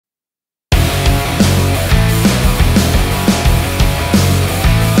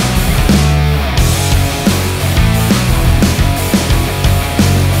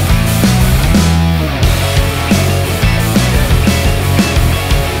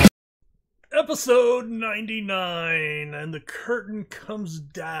Episode 99, and the curtain comes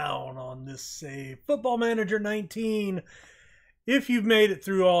down on this save. Football Manager 19. If you've made it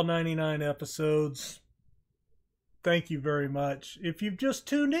through all 99 episodes, thank you very much. If you've just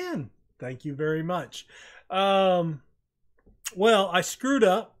tuned in, thank you very much. Well, I screwed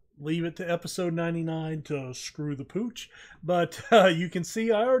up. Leave it to episode 99 to screw the pooch. But you can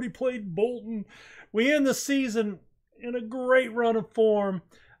see I already played Bolton. We end the season in a great run of form.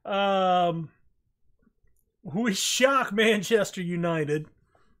 We shock Manchester United.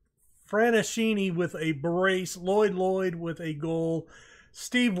 Franashini with a brace. Lloyd with a goal.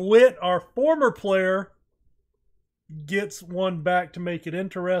 Steve Witt, our former player, gets one back to make it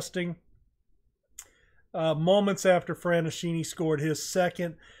interesting. Moments after Franashini scored his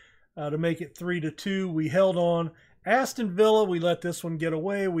second to make it 3-2. We held on. Aston Villa, we let this one get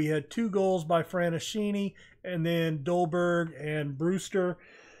away. We had 2 goals by Franashini, and then Dolberg and Brewster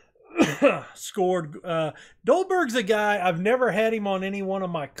scored. Dolberg's a guy, I've never had him on any one of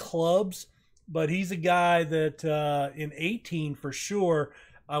my clubs, but he's a guy that in 18 for sure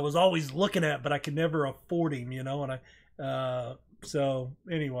I was always looking at, but I could never afford him, you know. And so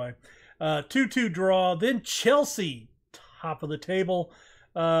anyway, 2-2 draw. Then Chelsea, top of the table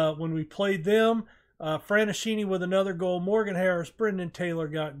when we played them. Franashini with another goal. Morgan Harris, Brendan Taylor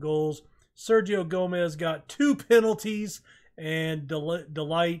got goals. Sergio Gomez got 2 penalties. And Delict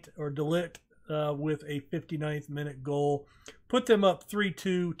with a 59th minute goal. Put them up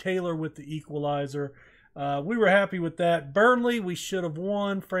 3-2. Taylor with the equalizer. We were happy with that. Burnley, we should have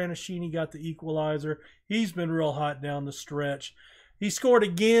won. Franashini got the equalizer. He's been real hot down the stretch. He scored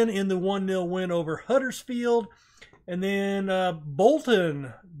again in the 1-0 win over Huddersfield. And then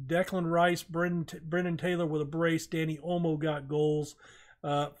Bolton, Declan Rice, Brendan Taylor with a brace. Danny Olmo got goals.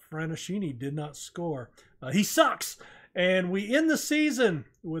 Franashini did not score. He sucks. And we end the season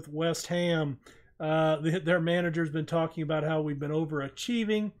with West Ham. Their manager's been talking about how we've been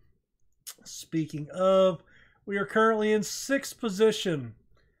overachieving. Speaking of, we are currently in 6th position.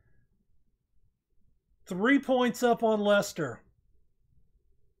 3 points up on Leicester.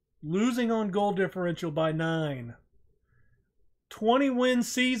 Losing on goal differential by 9. 20-win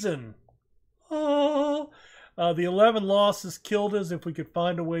season. Oh. The 11 losses killed us. If we could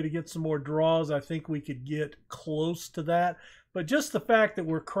find a way to get some more draws, I think we could get close to that. But just the fact that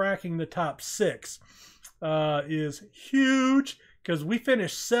we're cracking the top 6 is huge, because we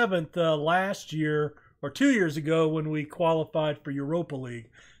finished 7th last year, or 2 years ago, when we qualified for Europa League.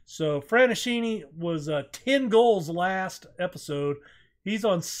 So Franashini was 10 goals last episode. He's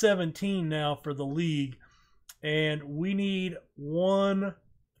on 17 now for the league. And we need 1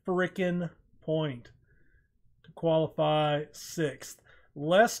 frickin' point qualify 6th.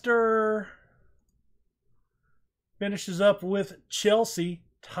 Leicester finishes up with Chelsea,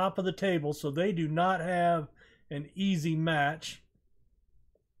 top of the table, so they do not have an easy match.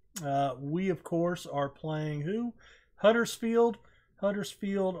 We, of course, are playing who? Huddersfield.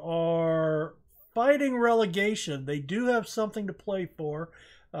 Huddersfield are fighting relegation. They do have something to play for.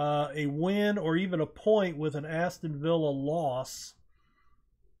 A win or even a point with an Aston Villa loss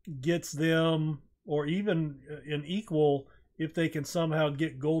gets them, or even an equal if they can somehow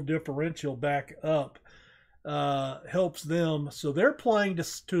get goal differential back up, helps them. So they're playing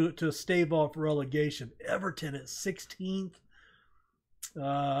to stave off relegation. Everton at 16th.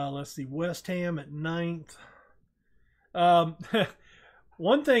 Let's see, West Ham at 9th.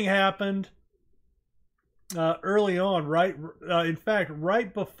 One thing happened early on, right? In fact,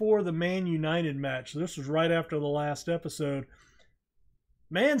 right before the Man United match. This was right after the last episode.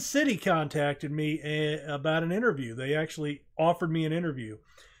 Man City contacted me about an interview. They actually offered me an interview.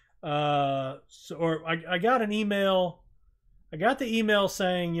 I got an email. I got the email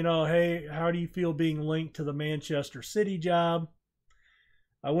saying, you know, hey, how do you feel being linked to the Manchester City job?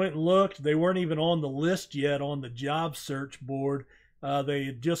 I went and looked. They weren't even on the list yet on the job search board. They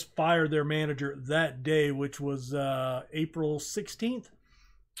had just fired their manager that day, which was April 16th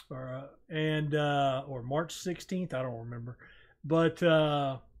or March 16th. I don't remember. But, you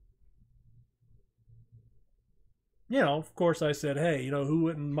know, of course I said, hey, you know, who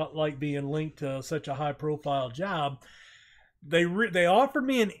wouldn't like being linked to such a high-profile job? They offered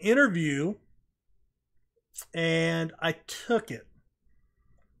me an interview, and I took it.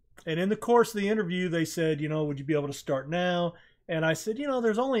 And in the course of the interview, they said, you know, would you be able to start now? And I said, you know,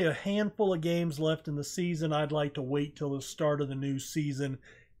 there's only a handful of games left in the season. I'd like to wait till the start of the new season,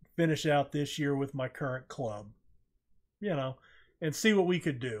 finish out this year with my current club, you know, and see what we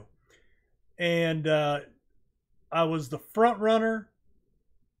could do. And I was the front runner.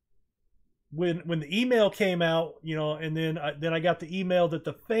 when the email came out, you know, and then I got the email that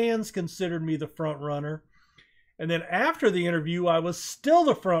the fans considered me the front runner. And then after the interview, I was still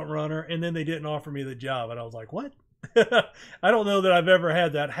the front runner, and then they didn't offer me the job. And I was like, what? I don't know that I've ever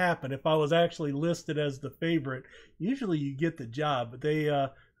had that happen. If I was actually listed as the favorite, usually you get the job. But they,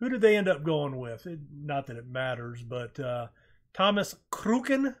 who did they end up going with? Not that it matters, but Thomas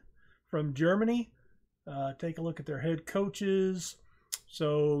Kruken from Germany. Take a look at their head coaches.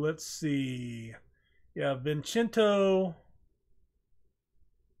 So let's see. Yeah, Vincenzo,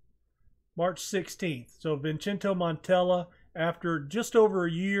 March 16th. So Vincenzo Montella, after just over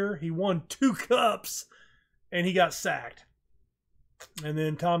a year, he won 2 cups and he got sacked. And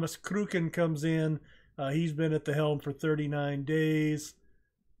then Thomas Kruken comes in. He's been at the helm for 39 days.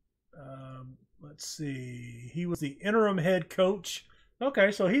 Let's see. He was the interim head coach.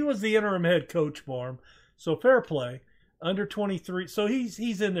 Okay, so he was the interim head coach for him. So fair play. Under 23. So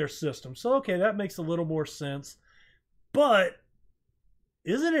he's in their system. So, okay, that makes a little more sense. But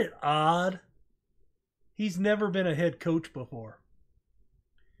isn't it odd? He's never been a head coach before.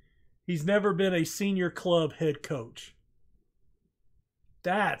 He's never been a senior club head coach.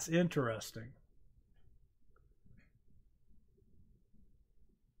 That's interesting.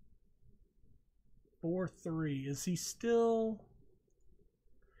 Four, 3. Is he still?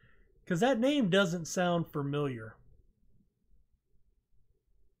 Because that name doesn't sound familiar.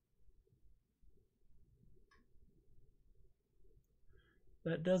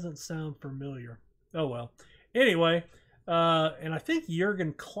 That doesn't sound familiar. Oh, well. Anyway, and I think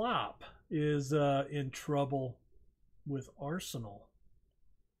Jurgen Klopp is in trouble with Arsenal.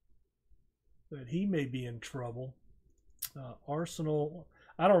 That he may be in trouble. Arsenal,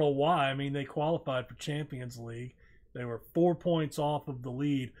 I don't know why. I mean, they qualified for Champions League. They were 4 points off of the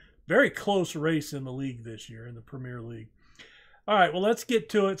lead. Very close race in the league this year, in the Premier League. All right, well, let's get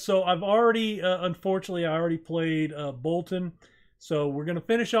to it. So I've already, unfortunately, I already played Bolton. So we're going to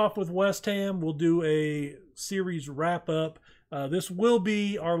finish off with West Ham. We'll do a series wrap-up. This will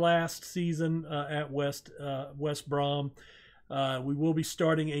be our last season at West Brom. We will be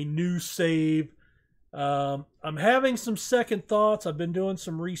starting a new save. I'm having some second thoughts. I've been doing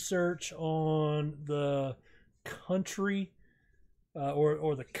some research on the country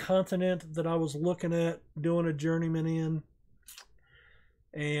or the continent that I was looking at doing a journeyman in.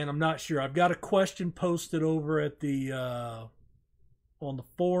 And I'm not sure. I've got a question posted over at the on the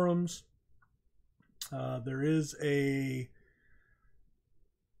forums. There is a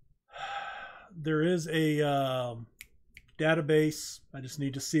database. I just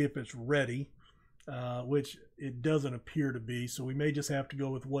need to see if it's ready, which it doesn't appear to be. So we may just have to go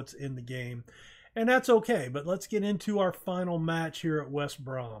with what's in the game, and that's okay. But let's get into our final match here at West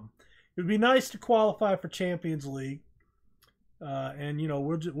Brom. It would be nice to qualify for Champions League, and you know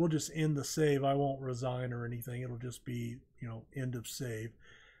we'll just end the save. I won't resign or anything. It'll just be, you know, end of save.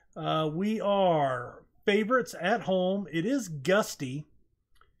 We are favorites at home. It is gusty.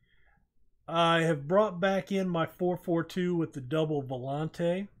 I have brought back in my 4-4-2 with the double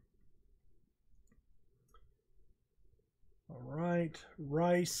volante. All right,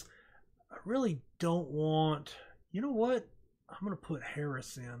 Rice. I really don't want... You know what? I'm going to put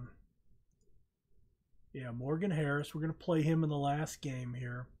Harris in. Yeah, Morgan Harris. We're going to play him in the last game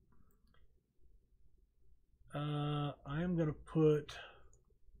here. I am going to put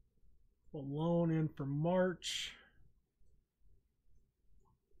Malone in for March.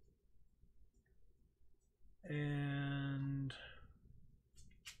 And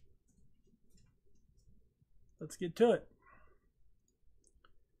let's get to it.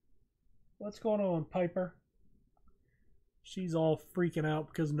 What's going on, Piper? She's all freaking out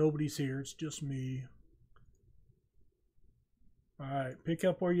because nobody's here. It's just me. All right, pick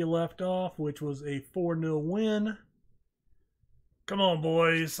up where you left off, which was a 4-0 win. Come on,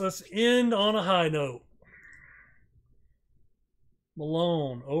 boys. Let's end on a high note.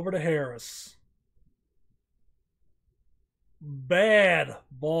 Malone over to Harris. Bad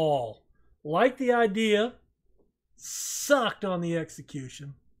ball. Like the idea. Sucked on the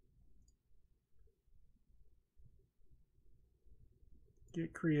execution.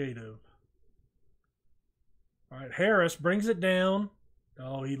 Get creative. All right, Harris brings it down.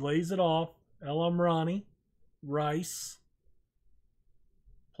 Oh, he lays it off. El Amrani. Rice.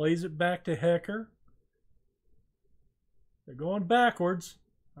 Plays it back to Hecker. They're going backwards.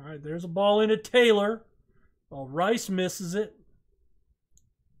 All right, there's a ball into Taylor. Oh, Rice misses it.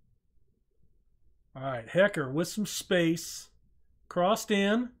 All right, Hecker with some space. Crossed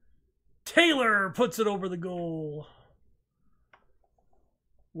in. Taylor puts it over the goal.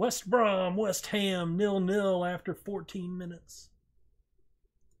 West Brom, West Ham, 0-0 after 14 minutes.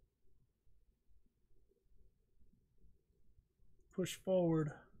 Push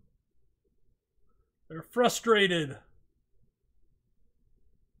forward. They're frustrated.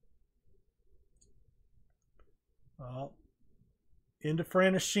 Into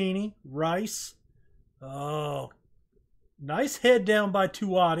Franashini. Rice. Oh. Nice head down by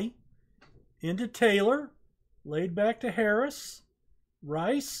Tuati. Into Taylor. Laid back to Harris.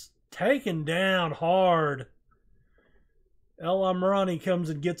 Rice. Taken down hard. El Amrani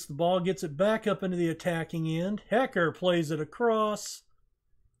comes and gets the ball. Gets it back up into the attacking end. Hecker plays it across.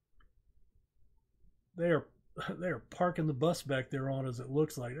 They're parking the bus back there on us, it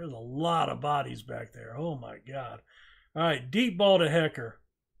looks like. There's a lot of bodies back there. Oh, my God. All right, deep ball to Hecker.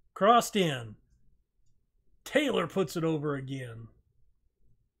 Crossed in. Taylor puts it over again.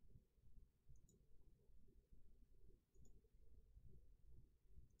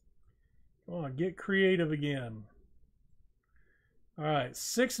 Come on, get creative again. All right,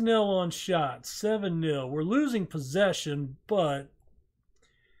 6-0 on shots, 7-0. We're losing possession, but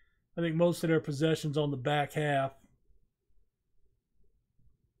I think most of their possession's on the back half.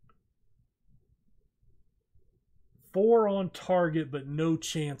 Four on target, but no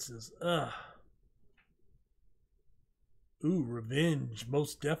chances. Ugh. Ooh, revenge.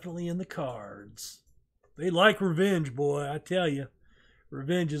 Most definitely in the cards. They like revenge, boy, I tell you.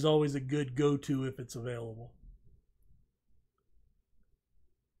 Revenge is always a good go-to if it's available.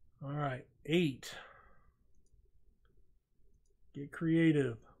 All right, 8. Get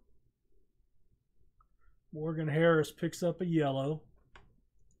creative. Morgan Harris picks up a yellow.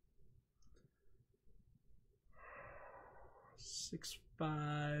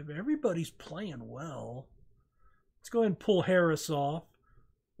 6-5. Everybody's playing well. Let's go ahead and pull Harris off.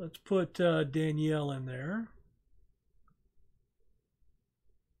 Let's put Danielle in there.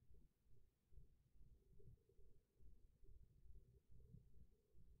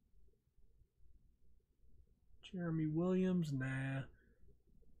 Jeremy Williams, nah.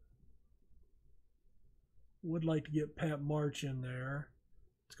 Would like to get Pat March in there.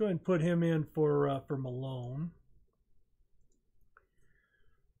 Let's go ahead and put him in for Malone.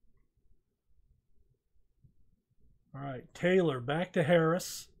 All right, Taylor back to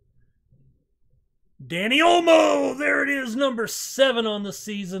Harris. Danny Olmo, there it is, number 7 on the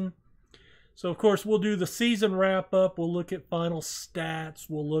season. So, of course, we'll do the season wrap-up. We'll look at final stats.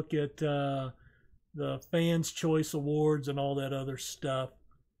 We'll look at the Fans' Choice Awards and all that other stuff.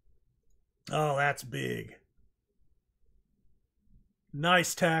 Oh, that's big.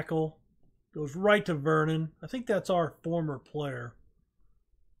 Nice tackle. Goes right to Vernon. I think that's our former player.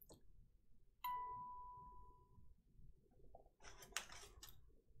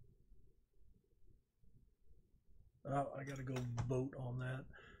 Oh, I got to go vote on that.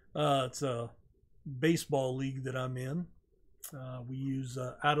 It's a baseball league that I'm in. We use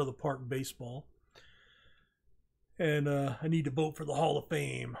Out of the Park Baseball. And I need to vote for the Hall of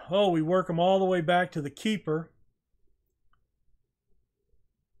Fame. Oh, we work them all the way back to the keeper.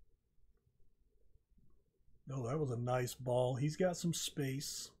 Oh, that was a nice ball. He's got some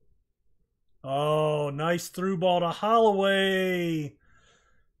space. Oh, nice through ball to Holloway.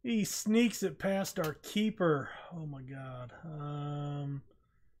 He sneaks it past our keeper. Oh, my God. All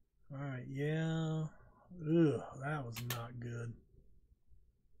right, yeah. Ugh, that was not good.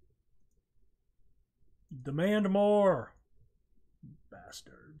 Demand more.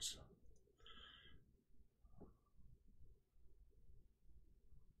 Bastards.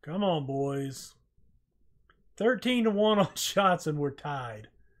 Come on, boys. 13-1 on shots, and we're tied.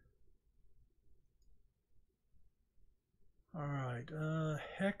 All right,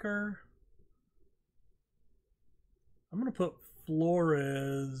 Hecker. I'm going to put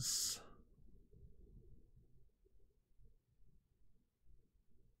Flores.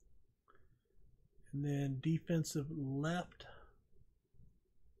 And then defensive left.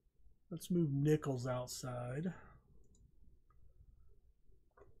 Let's move Nichols outside.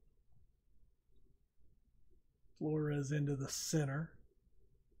 Flores into the center.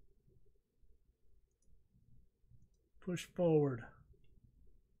 Push forward.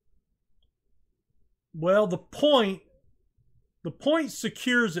 Well, the point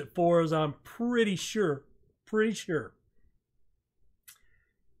secures it for us, I'm pretty sure. Pretty sure.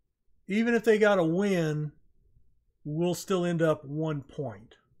 Even if they got a win, we'll still end up 1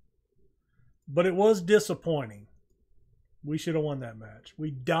 point. But it was disappointing. We should have won that match.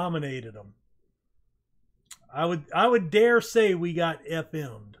 We dominated them. I would dare say we got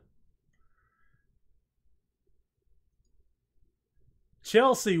FM'd.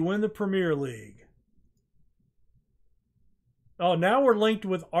 Chelsea win the Premier League. Oh, now we're linked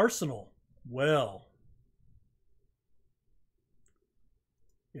with Arsenal. Well.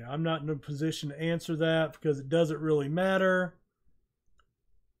 Yeah, I'm not in a position to answer that because it doesn't really matter.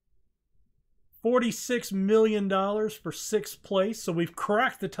 $46 million for 6th place. So we've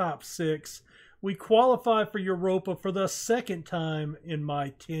cracked the top 6. We qualify for Europa for the 2nd time in my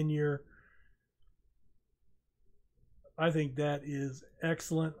tenure. I think that is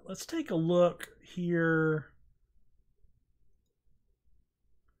excellent. Let's take a look here.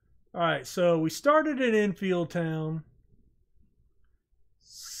 All right, so we started at Enfield Town.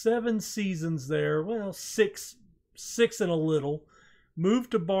 7 seasons there. Well, six and a little.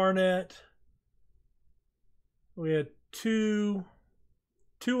 Moved to Barnet. We had two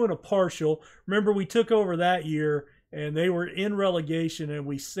and a partial. Remember, we took over that year, and they were in relegation, and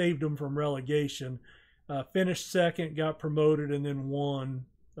we saved them from relegation. Finished 2nd, got promoted, and then won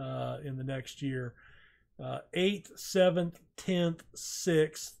in the next year. 8th, 7th, 10th,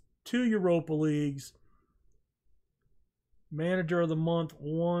 6th, 2 Europa Leagues. Manager of the month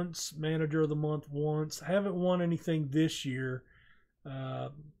once. Manager of the month once. Haven't won anything this year.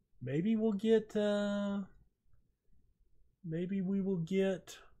 Maybe we'll get... maybe we will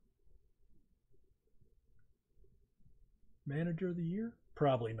get Manager of the Year?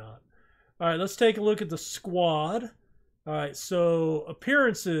 Probably not. All right, let's take a look at the squad. All right, so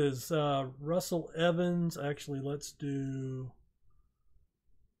appearances. Russell Evans. Actually, let's do...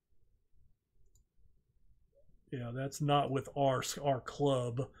 Yeah, that's not with our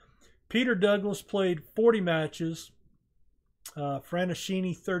club. Peter Douglas played 40 matches.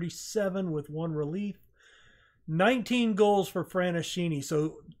 Franashini, 37 with 1 relief. 19 goals for Franashini.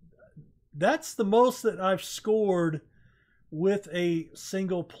 So that's the most that I've scored with a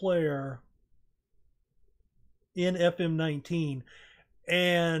single player in FM19.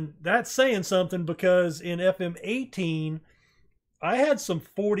 And that's saying something, because in FM18, I had some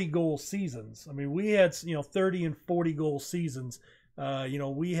 40-goal seasons. I mean, we had, 30 and 40-goal seasons.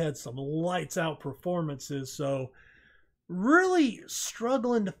 We had some lights-out performances. So really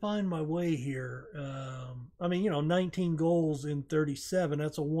struggling to find my way here. 19 goals in 37.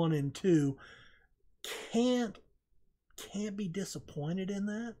 That's a 1 in 2. Can't be disappointed in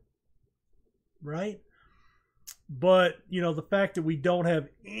that, right? But, the fact that we don't have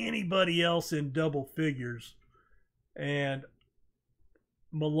anybody else in double figures. And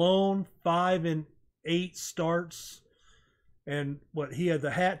Malone, 5 and 8 starts. And he had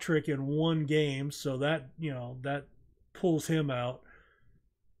the hat trick in 1 game. So that, that pulls him out.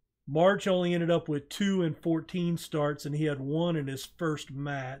 March only ended up with 2 and 14 starts, and he had 1 in his first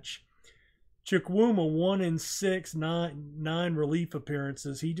match. Chukwuma, 1 in 6, 9 relief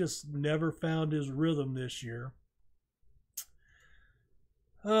appearances. He just never found his rhythm this year.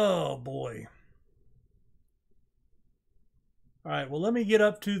 Oh, boy. All right, well, let me get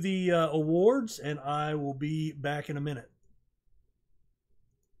up to the awards, and I will be back in a minute.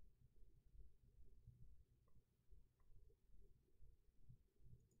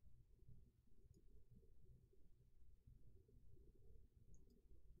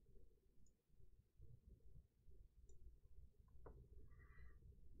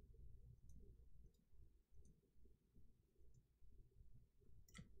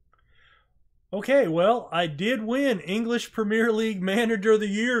 Okay, well, I did win English Premier League Manager of the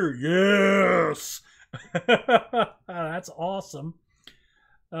Year. Yes! That's awesome.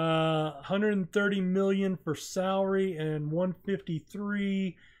 130 million for salary and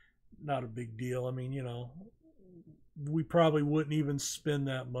 153. Not a big deal. I mean, we probably wouldn't even spend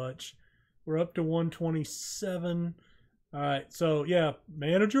that much. We're up to 127. All right, so yeah,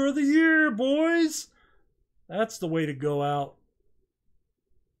 Manager of the Year, boys. That's the way to go out.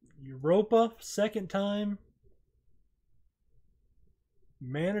 Europa, 2nd time.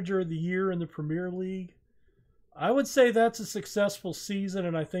 Manager of the Year in the Premier League. I would say that's a successful season,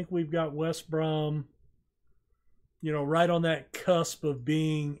 and I think we've got West Brom, right on that cusp of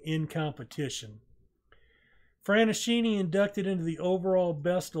being in competition. Franashini inducted into the overall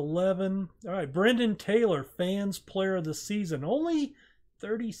best 11. All right, Brendan Taylor, Fans Player of the Season. Only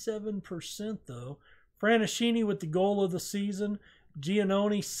 37% though. Franashini with the goal of the season.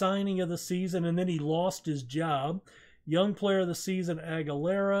 Giannone, signing of the season, and then he lost his job. Young Player of the Season,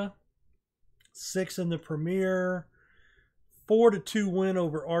 Aguilera. 6 in the Premier. 4-2 win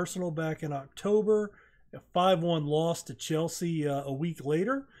over Arsenal back in October. A 5-1 loss to Chelsea a week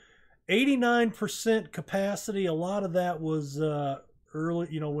later. 89% capacity. A lot of that was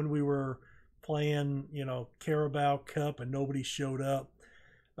early, when we were playing, Carabao Cup and nobody showed up.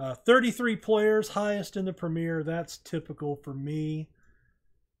 33 players, highest in the Premier. That's typical for me.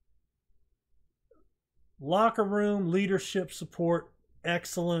 Locker room, leadership support,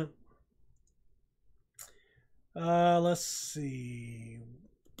 excellent. Let's see.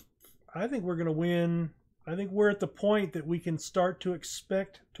 I think we're going to win. I think we're at the point that we can start to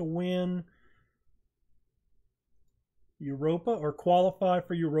expect to win Europa or qualify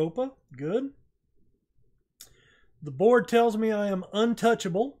for Europa. Good. The board tells me I am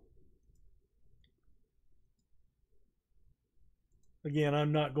untouchable. Again,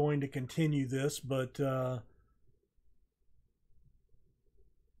 I'm not going to continue this, but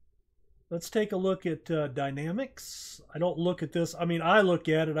let's take a look at dynamics. I don't look at this. I mean, I look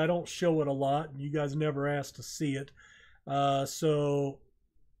at it. I don't show it a lot. You guys never asked to see it. So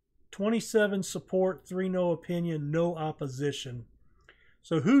 27 support, 3 no opinion, no opposition.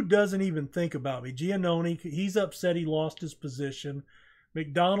 So who doesn't even think about me? Giannone, he's upset he lost his position.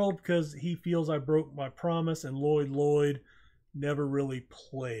 McDonald, because he feels I broke my promise. And Lloyd never really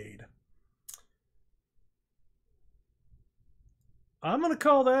played. I'm going to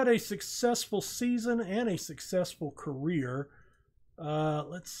call that a successful season and a successful career.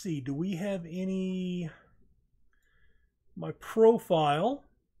 Let's see. Do we have any... My profile...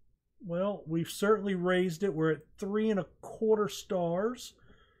 Well, we've certainly raised it. We're at 3.25 stars,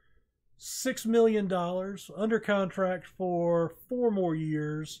 $6 million, under contract for 4 more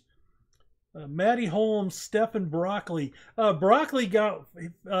years. Matty Holmes, Stephen Broccoli. Broccoli got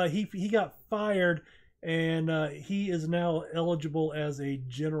he got fired, and he is now eligible as a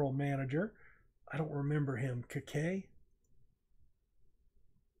general manager. I don't remember him. Kake?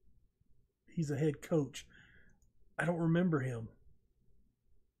 He's a head coach. I don't remember him.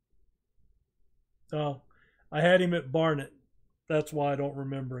 Oh, I had him at Barnet. That's why I don't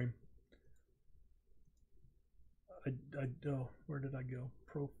remember him. Oh, where did I go?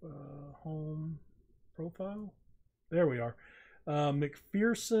 Home profile. There we are.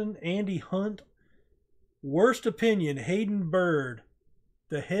 McPherson, Andy Hunt. Worst opinion, Hayden Bird,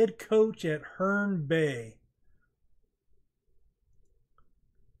 the head coach at Herne Bay.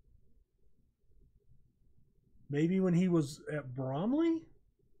 Maybe when he was at Bromley?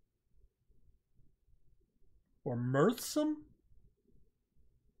 Or Mirthsome?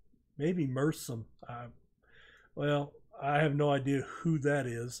 Maybe Mirthsome. Well, I have no idea who that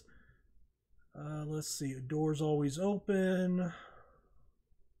is. Let's see. Doors always open.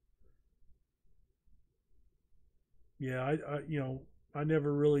 Yeah, I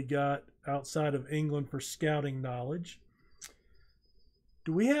never really got outside of England for scouting knowledge.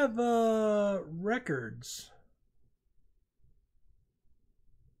 Do we have records?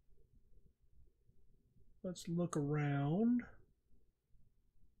 Let's look around.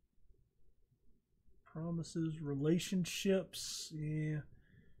 Promises, relationships, yeah.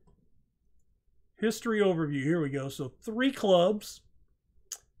 History overview, here we go. So 3 clubs.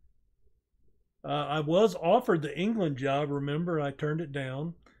 I was offered the England job, remember, I turned it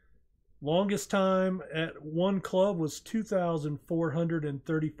down. Longest time at one club was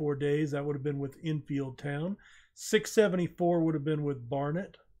 2,434 days. That would have been with Enfield Town. 674 would have been with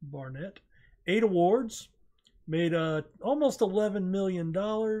Barnet. 8 awards. Made almost $11 million,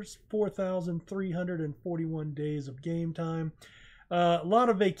 4,341 days of game time. A lot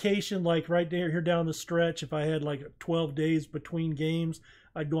of vacation, like right there, here down the stretch. If I had like 12 days between games,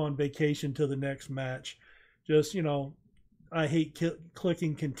 I'd go on vacation to the next match. Just, I hate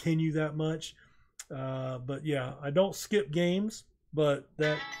clicking continue that much. But yeah, I don't skip games, but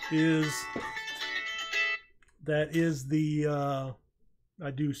that is the,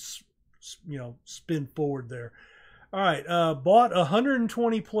 I do spin forward there. All right, bought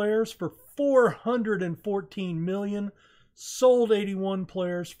 120 players for $414 million, sold 81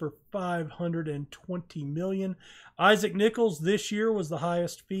 players for $520 million. Isaac Nichols this year was the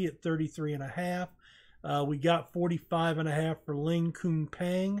highest fee at 33.5. We got 45.5 for Ling Kung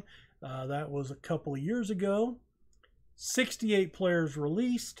Pang. That was a couple of years ago. 68 players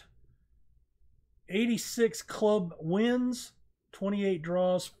released, 86 club wins, 28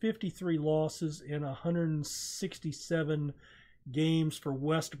 draws, 53 losses in 167 games for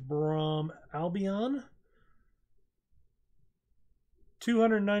West Brom Albion.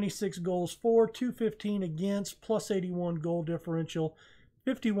 296 goals for, 215 against, plus 81 goal differential,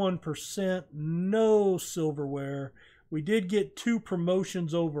 51%, no silverware. We did get 2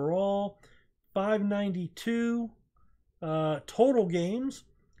 promotions overall, 592 total games.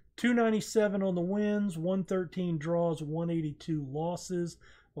 297 on the wins, 113 draws, 182 losses,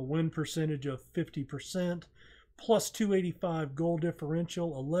 a win percentage of 50%, plus 285 goal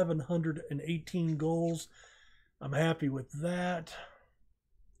differential, 1,118 goals. I'm happy with that.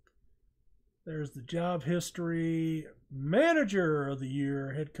 There's the job history. Manager of the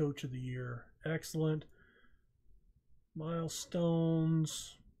year, head coach of the year. Excellent.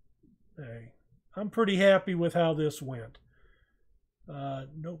 Milestones. Hey, I'm pretty happy with how this went.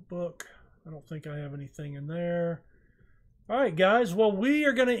 Notebook. I don't think I have anything in there. All right, guys. Well, we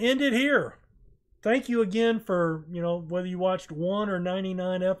are going to end it here. thank you again for, whether you watched 1 or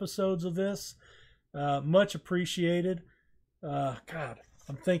 99 episodes of this. Much appreciated. God,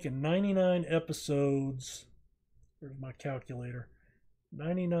 I'm thinking 99 episodes. Where's my calculator?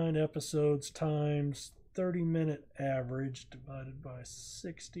 99 episodes times 30-minute average divided by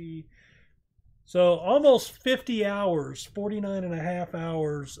 60. So almost 50 hours, 49 and a half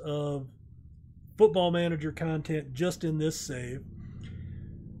hours of Football Manager content just in this save.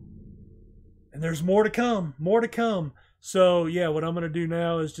 And there's more to come, So yeah, what I'm going to do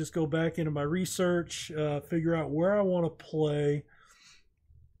now is just go back into my research, figure out where I want to play,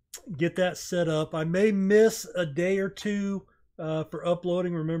 get that set up. I may miss a day or two for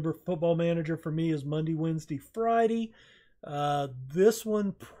uploading. Remember, Football Manager for me is Monday, Wednesday, Friday. This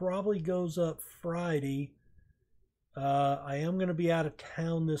one probably goes up Friday. I am going to be out of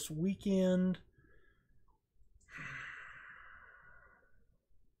town this weekend.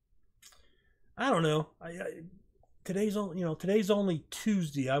 I don't know. Today's only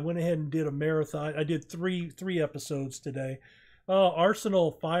Tuesday. I went ahead and did a marathon. I did three episodes today.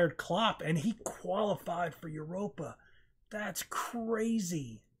 Arsenal fired Klopp, and he qualified for Europa. That's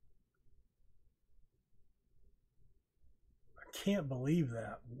crazy. I can't believe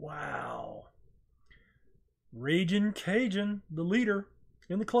that. Wow. Raging Cajun, the leader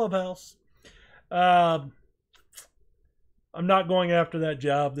in the clubhouse. I'm not going after that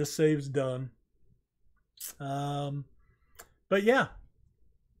job. This save's done. But yeah.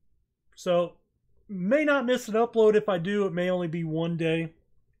 So may not miss an upload. If I do, it may only be one day.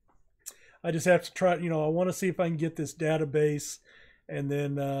 I just have to try, I want to see if I can get this database, and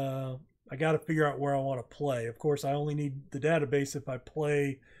then I got to figure out where I want to play. Of course, I only need the database if I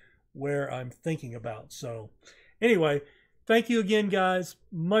play where I'm thinking about. So anyway, thank you again, guys.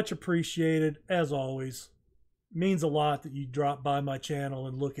 Much appreciated, as always. It means a lot that you drop by my channel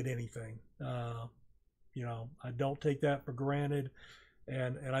and look at anything. I don't take that for granted,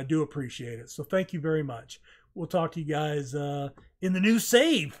 and I do appreciate it. So thank you very much. We'll talk to you guys in the new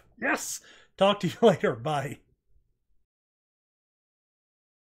save. Yes. Talk to you later. Bye.